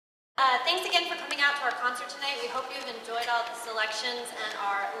Thanks again for coming out to our concert tonight. We hope you've enjoyed all the selections and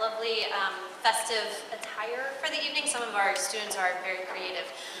our lovely festive attire for the evening. Some of our students are very creative.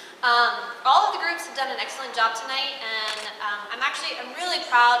 All of the groups have done an excellent job tonight, and I'm really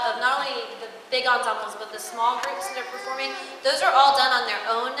proud of not only the big ensembles, but the small groups that are performing. Those are all done on their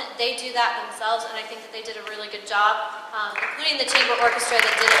own. They do that themselves, and I think that they did a really good job, including the chamber orchestra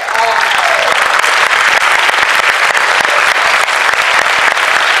that did it all on their own.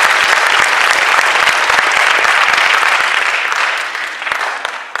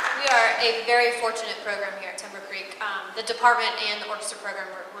 A very fortunate program here at Timber Creek. The department and the orchestra program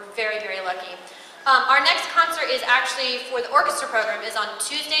were very, very lucky. Our next concert is actually for the orchestra program is on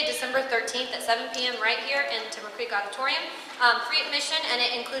Tuesday, December 13th at 7 p.m. right here in Timber Creek Auditorium. Free admission, and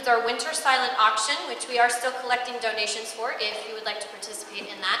it includes our winter silent auction, which we are still collecting donations for if you would like to participate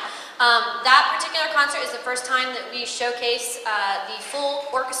in that. That particular concert is the first time that we showcase the full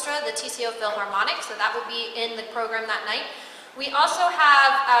orchestra, the TCO Fall Concert, so that will be in the program that night. We also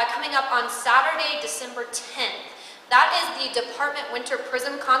have coming up on Saturday, December 10th. That is the Department Winter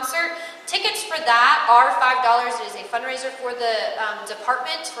Prism Concert. Tickets for that are $5. It is a fundraiser for the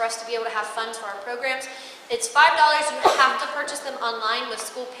department for us to be able to have funds for our programs. It's $5. You have to purchase them online with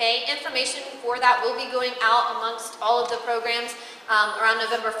school pay. Information for that will be going out amongst all of the programs around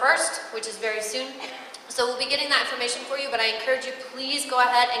November 1st, which is very soon. So we'll be getting that information for you, but I encourage you, please go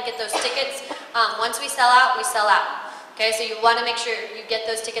ahead and get those tickets. Once we sell out, we sell out. Okay, so you want to make sure you get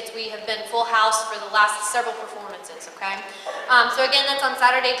those tickets. We have been full house for the last several performances, okay? So again, that's on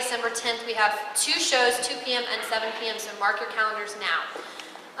Saturday, December 10th. We have 2 shows, 2 p.m. and 7 p.m., so mark your calendars now.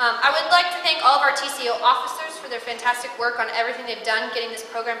 I would like to thank all of our TCO officers for their fantastic work on everything they've done getting this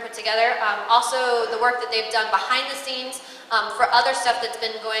program put together. Also, the work that they've done behind the scenes for other stuff that's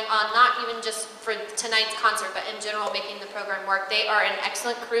been going on, not even just for tonight's concert, but in general, making the program work. They are an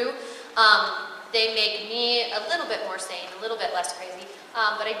excellent crew. They make me a little bit more sane, a little bit less crazy,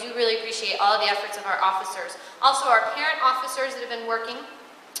 but I do really appreciate all of the efforts of our officers. Also, our parent officers that have been working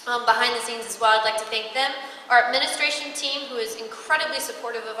behind the scenes as well, I'd like to thank them. Our administration team, who is incredibly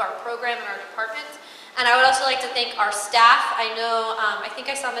supportive of our program and our department. And I would also like to thank our staff. I know, I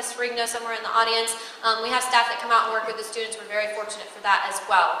think I saw Ms. Rigno somewhere in the audience. We have staff that come out and work with the students. We're very fortunate for that as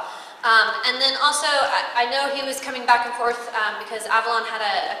well. And then also, I know he was coming back and forth because Avalon had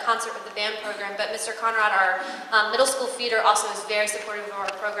a concert with the band program, but Mr. Conrad, our middle school feeder, also is very supportive of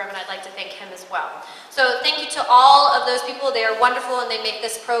our program, and I'd like to thank him as well. So thank you to all of those people. They are wonderful, and they make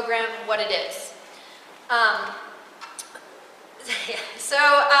this program what it is.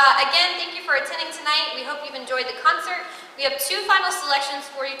 Again, thank you for attending tonight. We hope you've enjoyed the concert. We have 2 final selections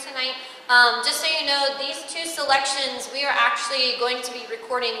for you tonight. Just so you know, these 2 selections, we are actually going to be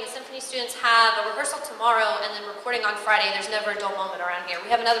recording. The symphony students have a rehearsal tomorrow and then recording on Friday. There's never a dull moment around here. We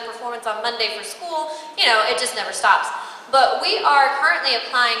have another performance on Monday for school. You know, it just never stops. But we are currently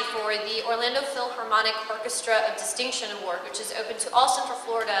applying for the Orlando Philharmonic Orchestra of Distinction Award, which is open to all Central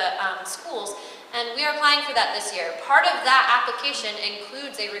Florida schools. And we are applying for that this year. Part of that application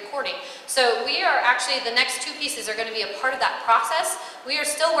includes a recording. So we are actually, the next 2 pieces are going to be a part of that process. We are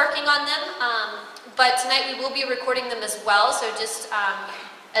still working on them, but tonight we will be recording them as well. So just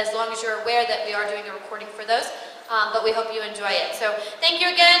as long as you're aware that we are doing a recording for those. But we hope you enjoy it. So thank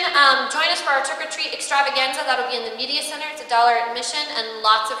you again. Join us for our Trick or Treat extravaganza. That'll be in the media center. It's $1 admission and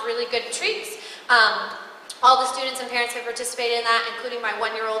lots of really good treats. All the students and parents have participated in that, including my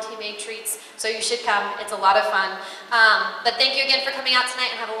 1-year-old. He made treats, so you should come. It's a lot of fun. But thank you again for coming out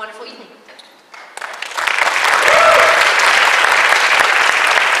tonight, and have a wonderful evening.